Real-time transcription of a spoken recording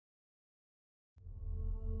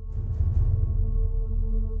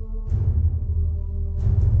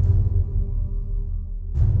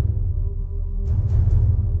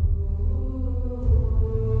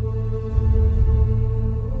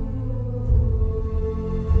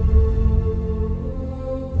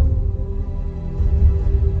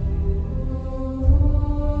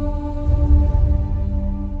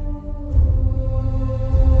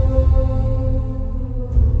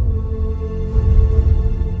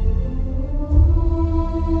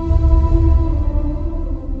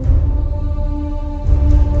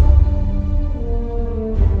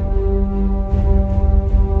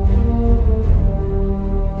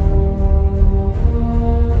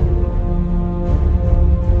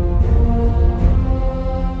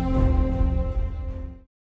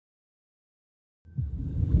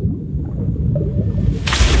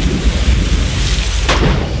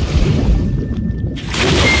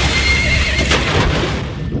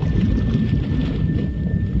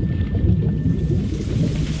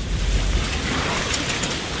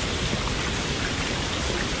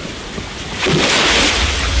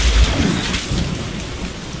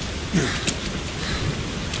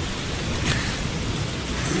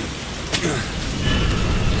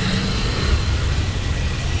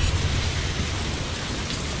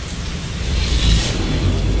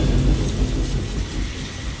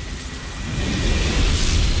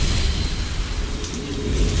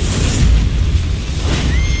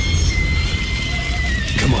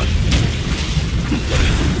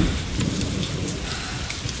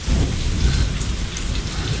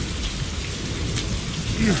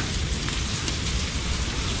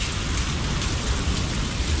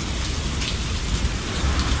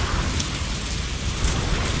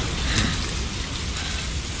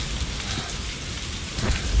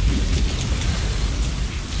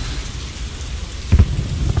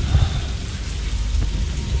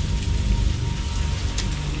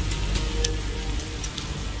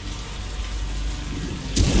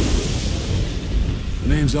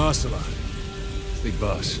Name's Ocelot. Big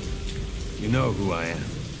boss. You know who I am.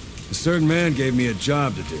 A certain man gave me a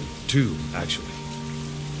job to do. Two, actually.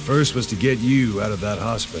 First was to get you out of that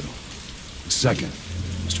hospital. The second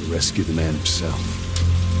was to rescue the man himself.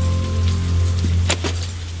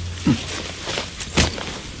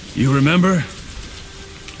 You remember?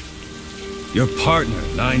 Your partner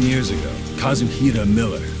 9 years ago, Kazuhira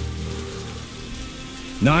Miller.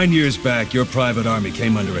 9 years back, your private army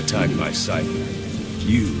came under attack by Cypher.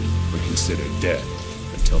 You were considered dead.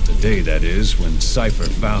 Until today, that is, when Cypher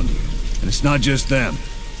found you. And it's not just them.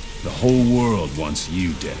 The whole world wants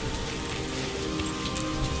you dead.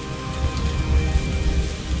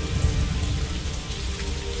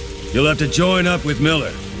 You'll have to join up with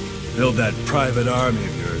Miller. Build that private army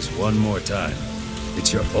of yours one more time.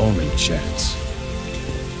 It's your only chance.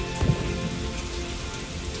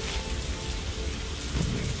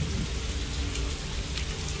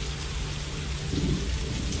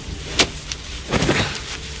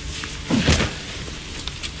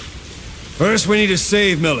 First, we need to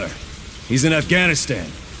save Miller. He's in Afghanistan.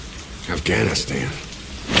 Afghanistan?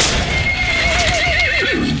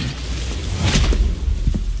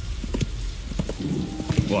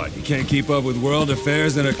 What, you can't keep up with world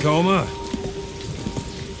affairs in a coma?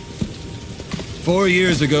 4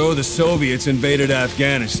 years ago, the Soviets invaded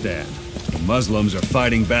Afghanistan. The Muslims are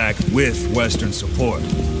fighting back with Western support.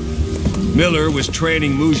 Miller was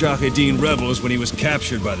training Mujahideen rebels when he was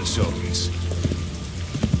captured by the Soviets.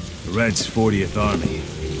 The Reds' 40th Army.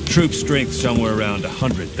 Troop strength somewhere around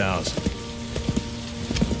 100,000.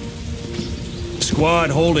 The squad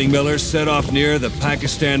holding Miller set off near the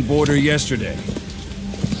Pakistan border yesterday.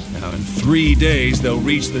 Now, in 3 days, they'll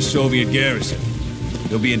reach the Soviet garrison.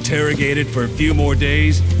 They'll be interrogated for a few more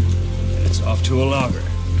days, and it's off to a lager.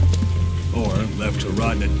 Or left to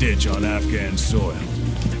rot in a ditch on Afghan soil.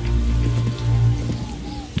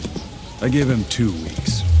 I give him 2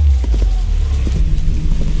 weeks.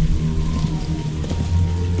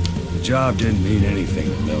 The job didn't mean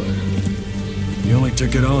anything to Miller. He only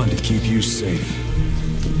took it on to keep you safe.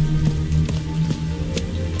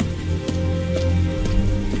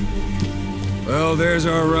 Well, there's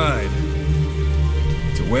our ride.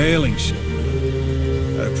 It's a whaling ship.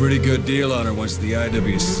 Had a pretty good deal on her once the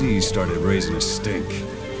IWC started raising a stink.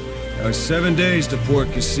 Now it's 7 days to Port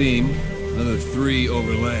Qasim, another 3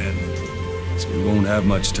 overland. So we won't have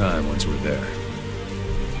much time once we're there.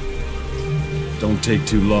 Don't take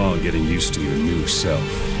too long getting used to your new self.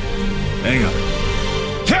 Hang on.